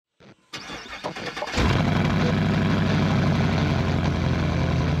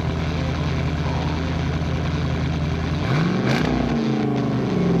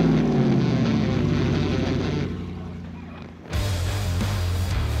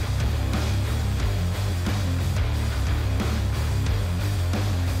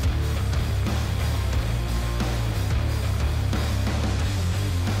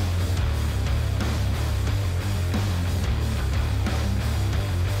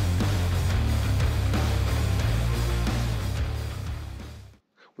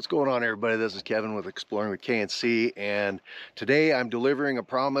What's going on, everybody? This is Kevin with Exploring with KNC, and today I'm delivering a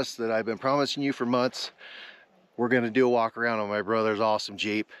promise that I've been promising you for months. We're going to do a walk around on my brother's awesome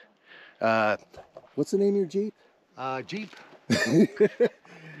Jeep. What's the name of your Jeep? Jeep.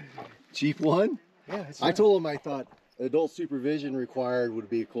 Jeep One? Yeah, I told him I thought adult supervision required would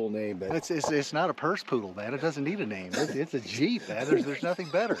be a cool name, but it's not a purse poodle, man. It doesn't need a name. It's a Jeep, man. There's nothing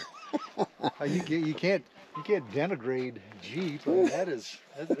better. You can't denigrate Jeep. I mean,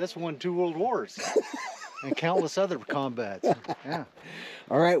 that's won 2 world wars and countless other combats. Yeah.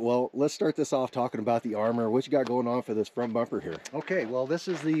 All right, well, let's start this off talking about the armor. What you got going on for this front bumper here? Okay, well, this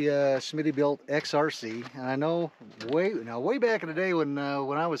is the Smittybilt XRC, and I know way back in the day when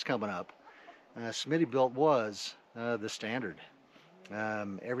I was coming up, Smittybilt was the standard.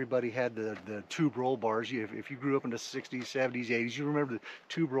 Everybody had the tube roll bars. If you grew up in the 60s, 70s, 80s, you remember the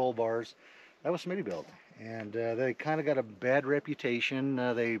tube roll bars. That was Smittybilt, and they kind of got a bad reputation.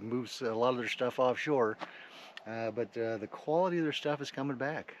 They moved a lot of their stuff offshore, but the quality of their stuff is coming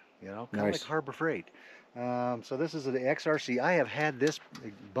back. You know, kind of like Harbor Freight. So this is the XRC. I have had this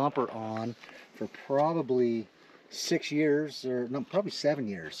bumper on for probably 6 years, or no, probably 7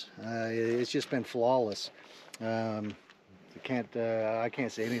 years. It's just been flawless. I can't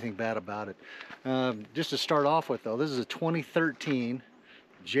say anything bad about it. Just to start off with, though, this is a 2013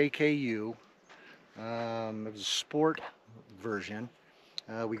 JKU. It was a sport version.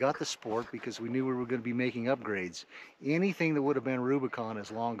 We got the sport because we knew we were going to be making upgrades. Anything that would have been Rubicon is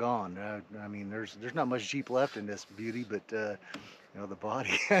long gone. I mean, there's not much Jeep left in this beauty, but you know, the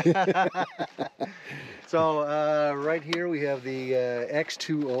body. So right here we have the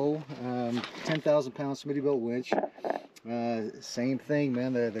X2O 10,000 pound Smittybilt winch. Same thing,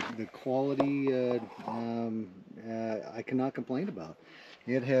 man. The quality I cannot complain about.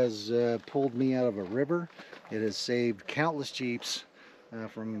 It has pulled me out of a river. It has saved countless Jeeps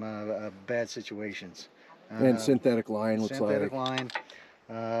from bad situations. And synthetic line looks like. Synthetic line.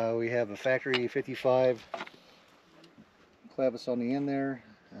 We have a factory 55 clevis on the end there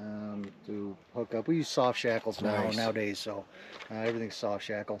to hook up. We use soft shackles nowadays, so everything's soft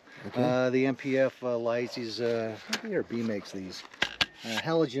shackle. Okay. The MPF lights, these I think B makes these.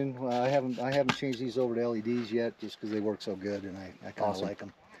 Halogen. I haven't changed these over to LEDs yet, just because they work so good, and I kind of like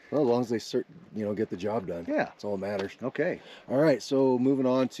them. Well, as long as they get the job done. Yeah, that's all that matters. Okay. All right, so moving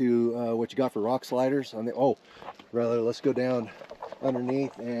on to what you got for rock sliders on the. Oh, brother, let's go down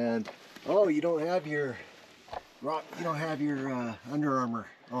underneath, and you don't have your rock. You don't have your Under Armour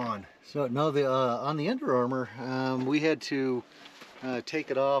on. So no, the on the Under Armour, we had to take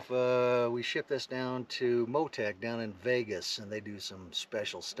it off. We shipped this down to Motec down in Vegas, and they do some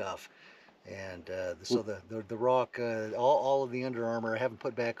special stuff. And so the rock, all of the Under Armour I haven't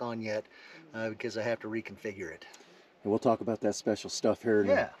put back on yet because I have to reconfigure it. And we'll talk about that special stuff here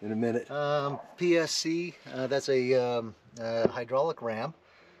in a minute. PSC, that's a hydraulic ram.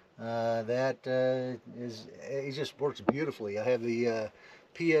 It just works beautifully. I have the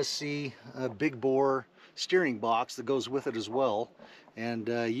PSC big bore steering box that goes with it as well, and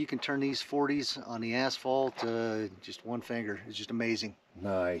you can turn these 40s on the asphalt just one finger. It's just amazing.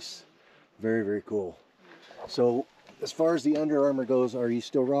 Nice, very, very cool. So as far as the Under Armour goes, are you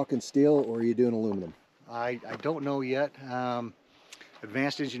still rocking steel or are you doing aluminum? I don't know yet.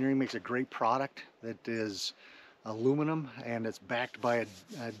 Advanced Engineering makes a great product that is aluminum, and it's backed by a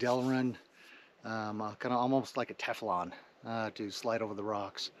Delrin, kind of almost like a Teflon to slide over the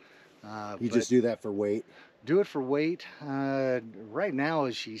rocks. You just do that for weight? Do it for weight. Right now,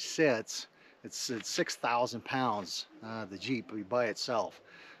 as she sits, it's 6,000 pounds, the Jeep by itself.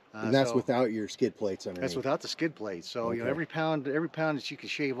 And that's without your skid plates underneath? That's without the skid plates. So okay. You know, every pound that you can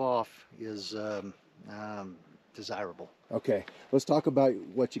shave off is desirable. Okay, let's talk about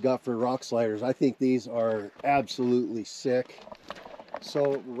what you got for rock sliders. I think these are absolutely sick.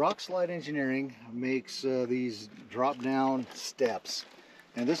 So Rock Slide Engineering makes these drop down steps,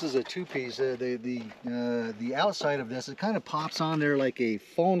 and this is a two-piece. The outside of this, it kind of pops on there like a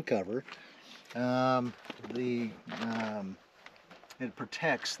phone cover. It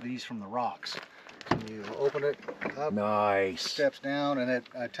protects these from the rocks. So you open it up, nice, steps down, and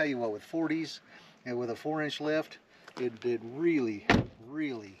I tell you what, with 40s and with a 4-inch lift, it really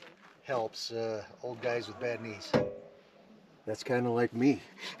helps old guys with bad knees. That's kind of like me.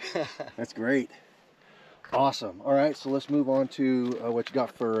 That's great. Awesome. All right, so let's move on to what you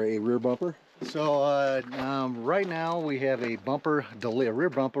got for a rear bumper. So right now we have a rear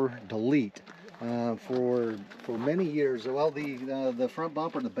bumper delete. For many years. Well, the front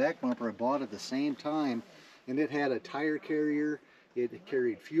bumper and the back bumper I bought at the same time, and it had a tire carrier. It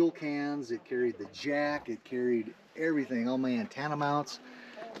carried fuel cans. It carried the jack. It carried everything. All my antenna mounts.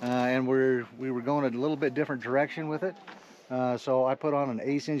 and we were going a little bit different direction with it. So I put on an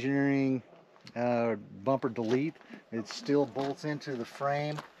Ace Engineering bumper delete. It still bolts into the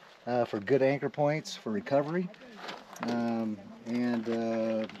frame for good anchor points for recovery. And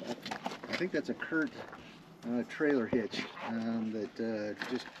I think that's a Kurt trailer hitch that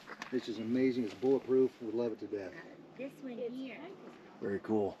it's just amazing. It's bulletproof. We love it to death. This one here. Very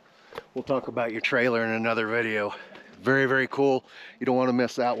cool. We'll talk about your trailer in another video. Very, very cool. You don't want to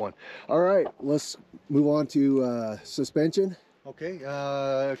miss that one. All right, let's move on to suspension. Okay,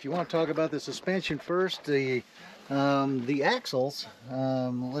 if you want to talk about the suspension first, the axles,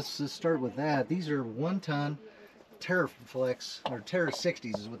 let's just start with that. These are 1-ton Terraflex, or Terra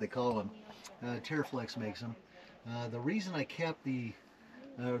 60s is what they call them. Terraflex makes them. The reason I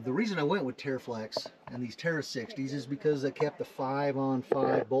went with Terraflex and these Terra 60s is because I kept the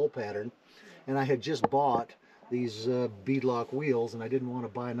 5-on-5 bolt pattern, and I had just bought these beadlock wheels, and I didn't want to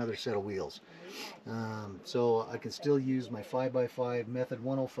buy another set of wheels. So I can still use my 5x5 Method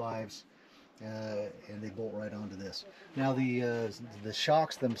 105s, and they bolt right onto this. Now the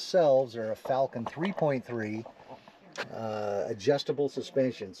shocks themselves are a Falcon 3.3 adjustable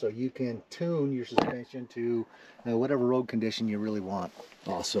suspension, so you can tune your suspension to whatever road condition you really want.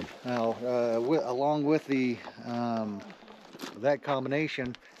 Awesome. Now, along with the that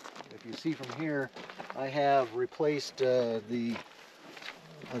combination, if you see from here, I have replaced the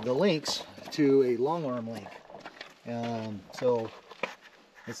links to a long arm link. So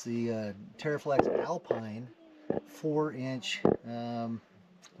it's the Terraflex Alpine 4-inch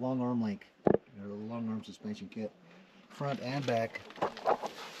long arm link, or long arm suspension kit, front and back.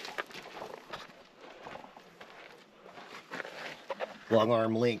 Long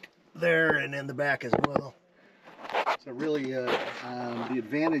arm link there and in the back as well. So really, the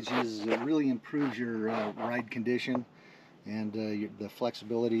advantage is it really improves your ride condition and the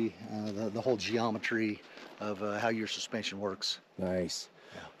flexibility, the whole geometry of how your suspension works. Nice.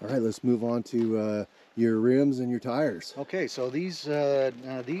 All right, let's move on to your rims and your tires. Okay, so these are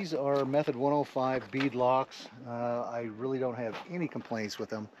Method 105 bead locks. I really don't have any complaints with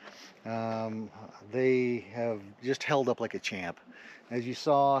them. They have just held up like a champ. As you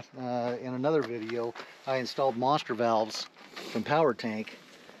saw in another video, I installed monster valves from Power Tank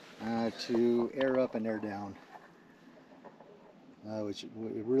to air up and air down, which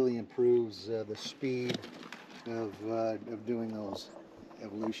really improves the speed of doing those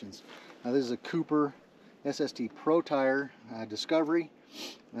evolutions. Now this is a Cooper SST Pro Tire Discovery.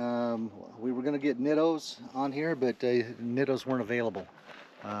 We were going to get Nittos on here, but Nittos weren't available.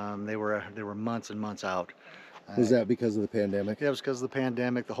 They were months and months out. Was that because of the pandemic? Yeah, it was because of the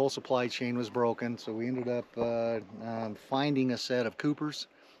pandemic. The whole supply chain was broken, so we ended up finding a set of Coopers,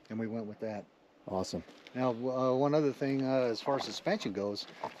 and we went with that. Awesome. Now, one other thing as far as suspension goes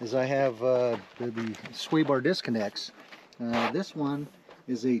is I have the sway bar disconnects. This one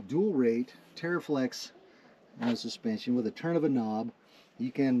is a dual rate Terraflex suspension with a turn of a knob.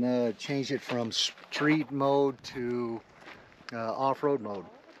 You can change it from street mode to off-road mode.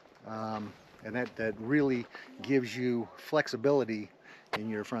 And that really gives you flexibility in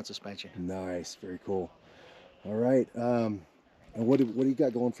your front suspension. Nice, very cool. All right, and what do you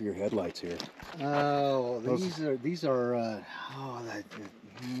got going for your headlights here? Oh, these are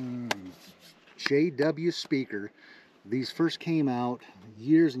JW speaker. These first came out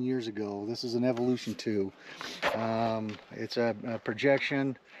years and years ago. This is an Evolution 2. It's a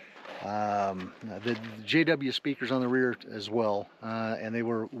projection. The JW speakers on the rear as well, and they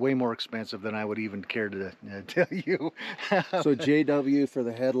were way more expensive than I would even care to tell you. So JW for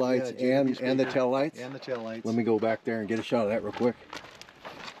the headlights, Yeah, and the speaker. tail lights? And the tail lights. Let me go back there and get a shot of that real quick.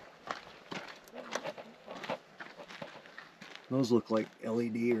 Those look like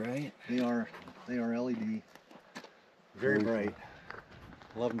LED, right? They are LED. Very bright.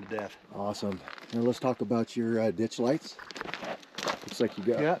 Love them to death. Awesome. Now let's talk about your ditch lights. Looks like you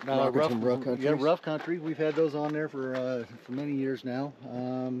got rough country. Yeah, rough country. We've had those on there for many years now.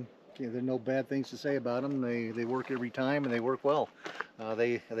 Yeah, there are no bad things to say about them. They work every time, and they work well.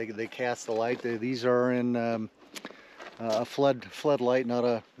 They cast the light. These are in a flood light, not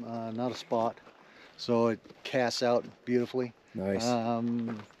a spot, so it casts out beautifully. Nice.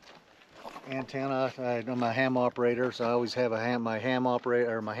 Antenna. I'm a ham operator, so I always have my ham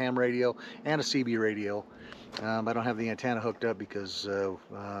radio and a CB radio. I don't have the antenna hooked up because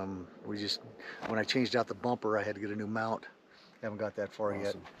when I changed out the bumper, I had to get a new mount. Haven't got that far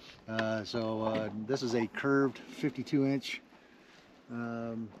yet. So this is a curved 52-inch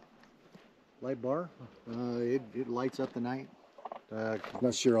light bar. It lights up the night.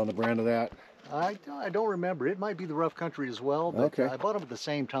 Not sure on the brand of that. I don't remember. It might be the Rough Country as well, but Okay. I bought them at the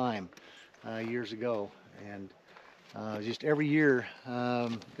same time years ago, and just every year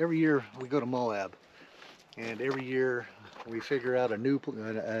we go to Moab, and every year we figure out a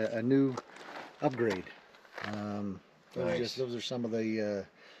new upgrade. Nice. Those are some of the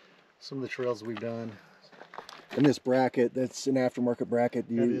trails we've done. And this bracket, that's an aftermarket bracket.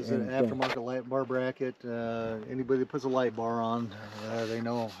 That is an aftermarket light bar bracket. Anybody that puts a light bar on, they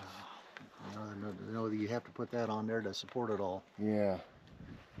know that you have to put that on there to support it all. Yeah.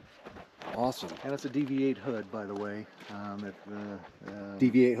 Awesome. And it's a DV8 hood, by the way.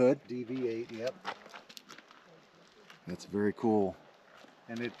 DV8 hood? DV8, yep. That's very cool.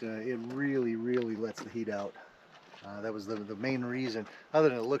 And it really, really lets the heat out. That was the main reason, other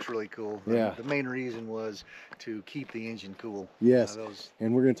than it looks really cool. Yeah. The main reason was to keep the engine cool. Yes.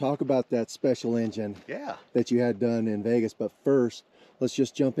 And we're going to talk about that special engine that you had done in Vegas. But first, let's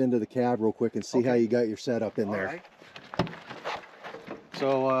just jump into the cab real quick and see how you got your setup in there. Right.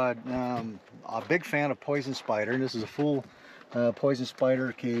 So, a big fan of Poison Spider, and this is a full Poison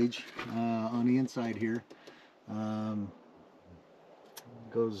Spider cage on the inside here.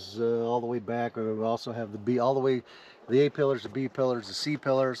 Goes all the way back. We also have the B, all the way, the A pillars, the B pillars, the C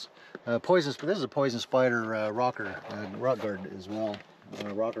pillars. This is a Poison Spider rocker, rock guard as well,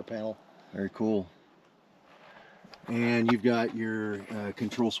 rocker panel. Very cool. And you've got your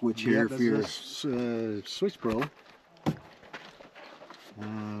control switch here for your Switch Pro.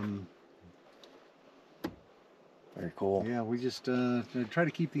 Very cool. Yeah, we just try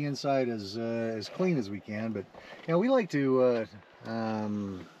to keep the inside as clean as we can, but we like to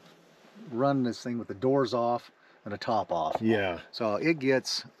run this thing with the doors off and the top off. Yeah. So it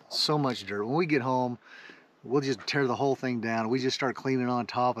gets so much dirt. When we get home, we'll just tear the whole thing down. We just start cleaning on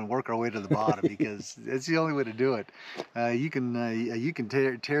top and work our way to the bottom because it's the only way to do it. You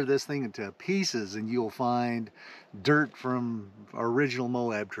can tear this thing into pieces and you'll find dirt from our original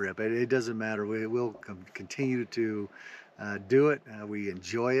Moab trip. It doesn't matter. We'll continue to do it. We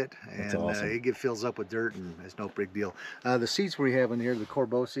enjoy it, and awesome. It fills up with dirt, and it's no big deal. The seats we have in here, the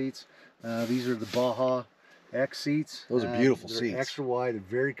Corbeau seats. These are the Baja X seats. Those are beautiful they're seats. Extra wide and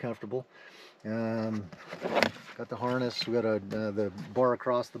very comfortable. Got the harness. We got the bar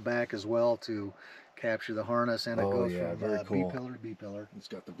across the back as well to capture the harness, and it goes from cool. B pillar to B pillar. It's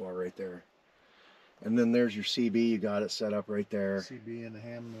got the bar right there. And then there's your CB. You got it set up right there. CB and the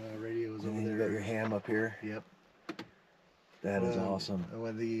ham radio is And over then you there. got your ham up here. Yep. That is awesome.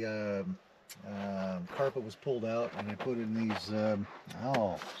 When the carpet was pulled out, and I put in these.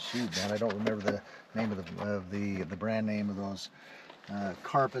 Oh shoot, man! I don't remember the name of the brand name of those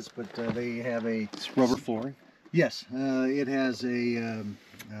carpets, but they have a It's rubber flooring. Yes, it has a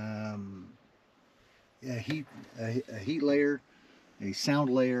heat layer, a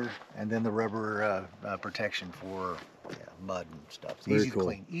sound layer, and then the rubber protection for mud and stuff. It's Very easy cool. to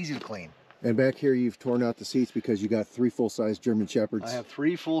clean. Easy to clean. And back here, you've torn out the seats because you got 3 full-size German Shepherds. I have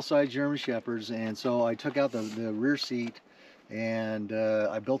 3 full-size German Shepherds, and so I took out the rear seat, and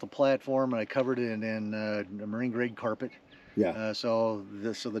I built a platform, and I covered it in a marine-grade carpet. Yeah. So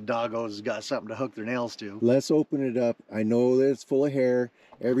the doggos got something to hook their nails to. Let's open it up. I know that it's full of hair.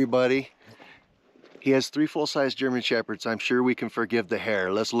 Everybody, he has 3 full-size German Shepherds. I'm sure we can forgive the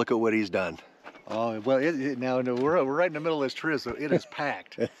hair. Let's look at what he's done. Oh well, no, we're right in the middle of this trip, so it is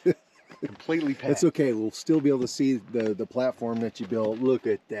packed. Completely packed. That's okay. We'll still be able to see the platform that you built. Look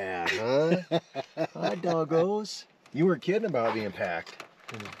at that, huh? Hi, doggos. You weren't kidding about being packed.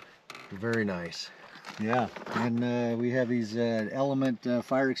 Very nice. Yeah, and we have these Element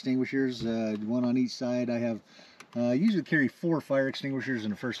fire extinguishers, one on each side. I have usually carry 4 fire extinguishers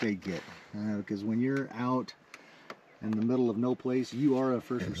in a first aid kit because when you're out in the middle of no place, you are a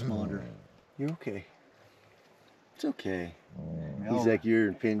first responder. You're okay. It's okay. No, He's like, you're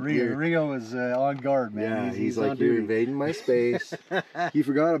in pin. Rio is on guard, man. Yeah, he's on like, you're duty. invading my space. You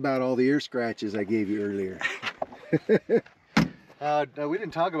forgot about all the ear scratches I gave you earlier. We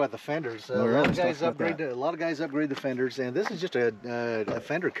didn't talk about the fenders. All right, let's talk about that. A lot of guys upgrade the fenders, and this is just a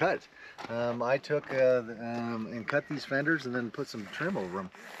fender cut. I took and cut these fenders and then put some trim over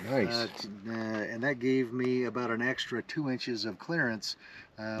them. Nice. And that gave me about an extra 2 inches of clearance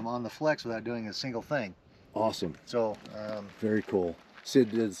on the flex without doing a single thing. Awesome. So Very cool.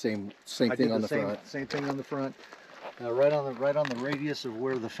 Sid did the same thing on the front. Same thing on the front. Right on the radius of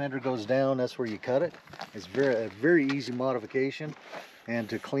where the fender goes down, that's where you cut it. It's a very easy modification, and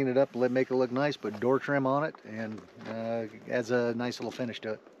to clean it up, make it look nice, put door trim on it, and adds a nice little finish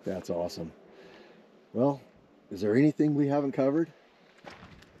to it. That's awesome. Well, is there anything we haven't covered?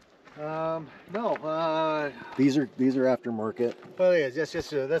 No. These are aftermarket. Well, yeah,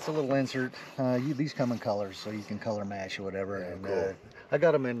 that's a little insert. These come in colors, so you can color match or whatever. Yeah, and cool. I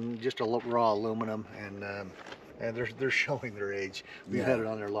got them in just a raw aluminum, and they're showing their age. We've had it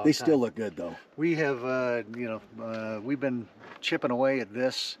on there a long time. They still look good though. We have, we've been chipping away at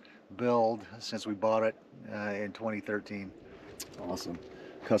this build since we bought it in 2013. Awesome.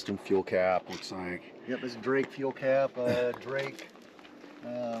 Custom fuel cap looks like. Yep, this is Drake fuel cap, Drake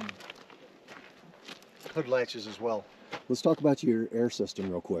hood latches as well. Let's talk about your air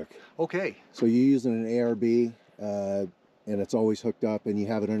system real quick. Okay. So you're using an ARB, and it's always hooked up, and you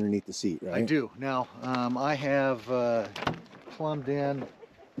have it underneath the seat, right? I do. Now, I have plumbed in,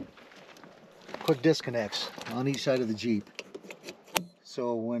 put disconnects on each side of the Jeep.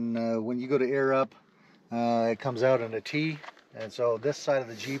 So when you go to air up, it comes out in a T, and so this side of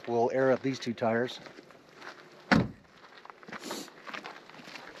the Jeep will air up these two tires.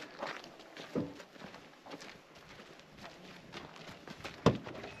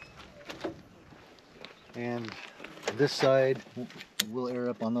 And this side will air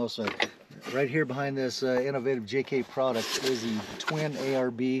up on those sides. Right here behind this innovative JK product is the twin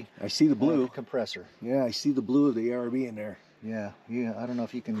ARB. I see the blue compressor. Yeah, I see the blue of the ARB in there. Yeah. I don't know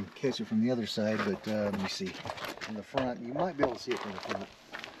if you can catch it from the other side, but let me see. From the front, you might be able to see it from the front.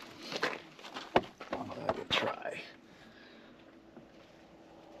 I could try.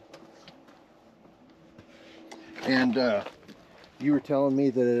 And you were telling me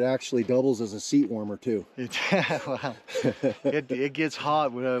that it actually doubles as a seat warmer too. Well, it gets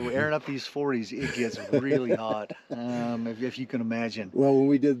hot. Airing up these 40s, it gets really hot. If you can imagine. Well, when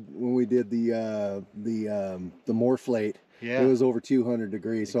we did the Morflate, yeah, it was over 200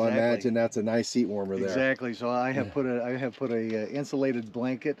 degrees. Exactly. So I imagine that's a nice seat warmer there. Exactly. So I have put a insulated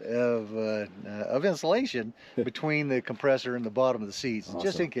blanket of insulation between the compressor and the bottom of the seats, Awesome.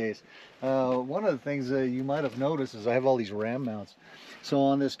 Just in case. One of the things you might have noticed is I have all these ram mounts. So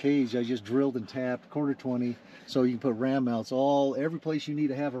on this cage, I just drilled and tapped quarter 20, so you can put ram mounts every place you need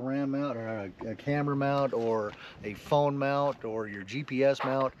to have a ram mount or a camera mount or a phone mount or your GPS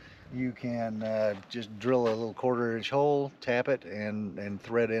mount. You can just drill a little 1/4 inch hole, tap it, and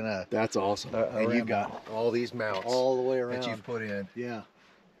thread in a. That's awesome. And you've got all these mounts all the way around that you've put in. Yeah.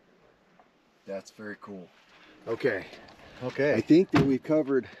 That's very cool. Okay. Okay. I think that we've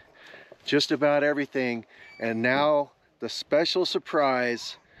covered just about everything, and now the special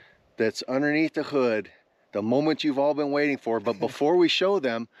surprise that's underneath the hood, the moment you've all been waiting for. But before we show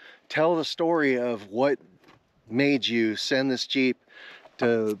them, tell the story of what made you send this Jeep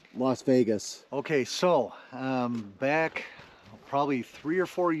to Las Vegas. Okay, so back probably 3 or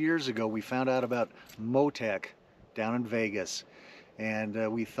 4 years ago, we found out about Motec down in Vegas,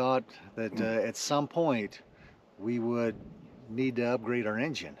 and we thought that at some point we would need to upgrade our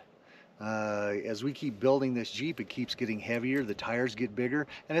engine. As we keep building this Jeep, it keeps getting heavier, the tires get bigger,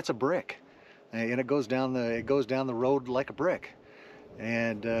 and it's a brick, and it goes down the road like a brick.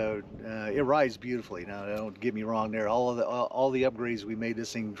 And it rides beautifully. Now, don't get me wrong there. All the upgrades we made,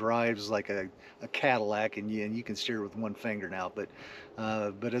 this thing drives like a Cadillac, and you can steer with one finger now.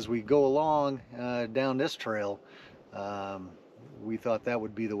 But as we go along down this trail, we thought that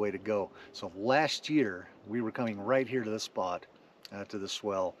would be the way to go. So last year we were coming right here to this spot, to the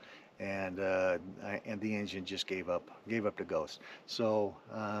swell, and the engine just gave up the ghost. So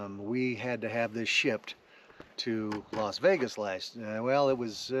we had to have this shipped to Las Vegas it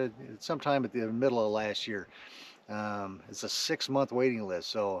was sometime at the middle of last year. It's a 6-month waiting list,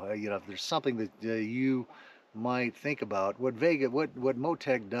 so if there's something that you might think about, what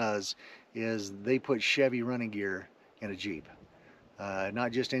Motec does is they put Chevy running gear in a Jeep.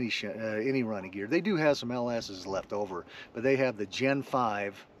 Not just any running gear. They do have some LSs left over, but they have the Gen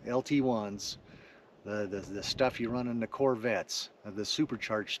 5 LT1s, the stuff you run in the Corvettes, the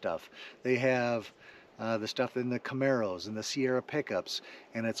supercharged stuff. They have the stuff in the Camaros and the Sierra pickups,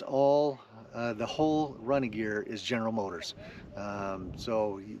 and it's all the whole running gear is General Motors.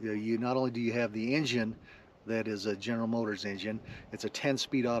 So you not only do you have the engine that is a General Motors engine, it's a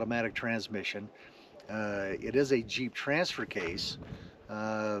 10-speed automatic transmission. It is a Jeep transfer case,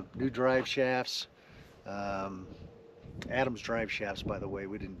 new drive shafts, Adams drive shafts, by the way.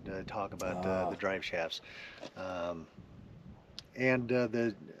 We didn't talk about the drive shafts.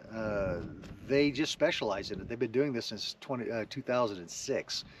 They just specialize in it. They've been doing this since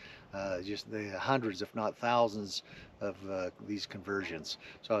 2006. Hundreds, if not thousands, of these conversions.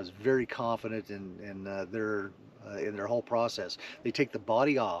 So I was very confident in their whole process. They take the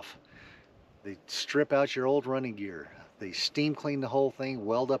body off. They strip out your old running gear. They steam clean the whole thing,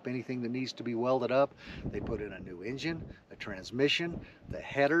 weld up anything that needs to be welded up. They put in a new engine, a transmission, the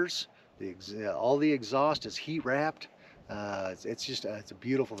headers, all the exhaust is heat wrapped. It's just it's a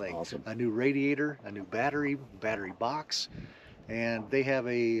beautiful thing. Awesome. A new radiator, a new battery box, and they have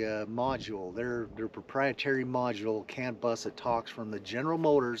a module. Their proprietary module CAN bus that talks from the General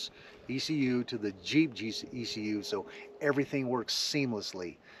Motors ECU to the Jeep ECU, so everything works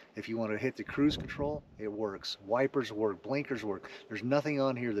seamlessly. If you want to hit the cruise control, it works. Wipers work, blinkers work. There's nothing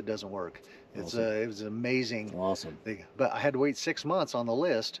on here that doesn't work. It's Awesome. It was amazing. Awesome. But I had to wait 6 months on the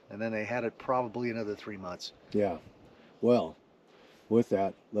list, and then they had it probably another 3 months. Yeah. Well, with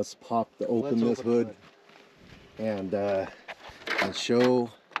that, let's open this hood and show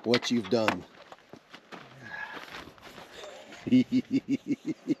what you've done.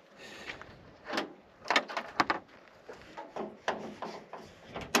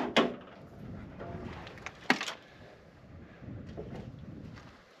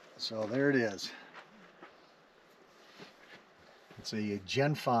 So there it is. It's a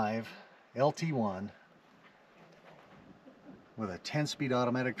Gen 5 LT1 with a 10-speed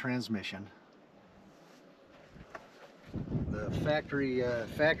automatic transmission. The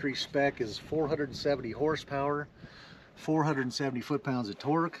factory spec is 470 horsepower, 470 foot-pounds of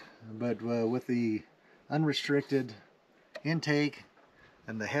torque, but with the unrestricted intake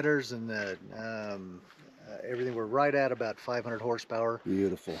and the headers and the everything, we're right at about 500 horsepower.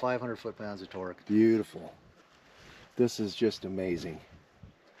 Beautiful. 500 foot-pounds of torque. Beautiful. This is just amazing.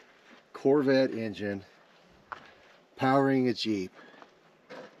 Corvette engine, powering a Jeep.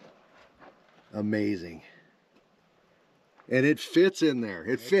 Amazing. And it fits in there.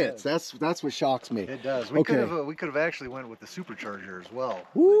 It fits. Does. That's what shocks me. It does. Okay. We could have actually went with the supercharger as well.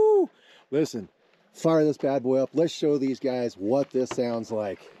 Woo! Listen, fire this bad boy up. Let's show these guys what this sounds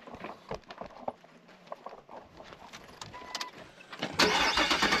like.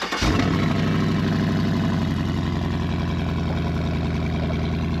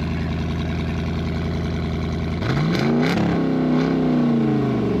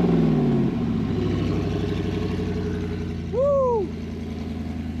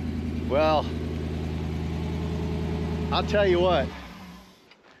 Well, I'll tell you what,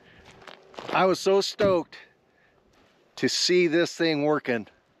 I was so stoked to see this thing working,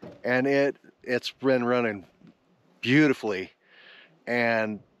 and it's been running beautifully,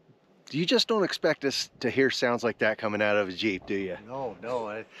 and you just don't expect us to hear sounds like that coming out of a Jeep, do you? No.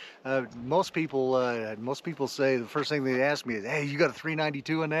 Most people say the first thing they ask me is, "Hey, you got a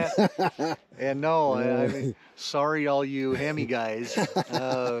 392 in that?" And no, I mean, sorry, all you Hemi guys,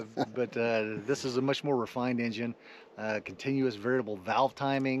 but this is a much more refined engine. Continuous variable valve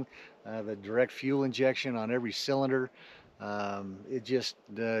timing, the direct fuel injection on every cylinder. It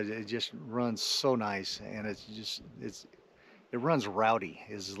just runs so nice, and it runs rowdy,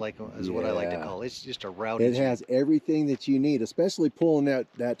 is what I like to call it. It's just a rowdy. It has everything that you need, especially pulling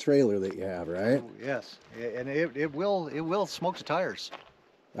that trailer that you have, right? Oh, yes, and it will smoke the tires.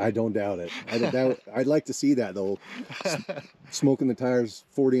 I don't doubt it. I'd like to see that though. Smoking the tires,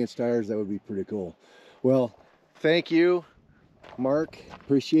 40-inch tires, that would be pretty cool. Well, thank you, Mark.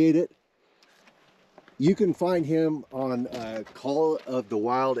 Appreciate it. You can find him on Call of the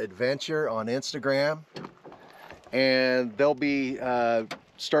Wild Adventure on Instagram. And they'll be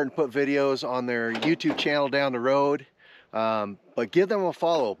starting to put videos on their YouTube channel down the road. But give them a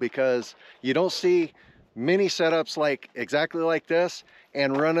follow, because you don't see many setups exactly like this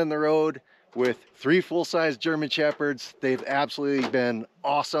and running the road with 3 full-size German Shepherds. They've absolutely been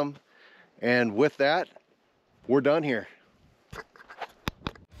awesome. And with that, we're done here.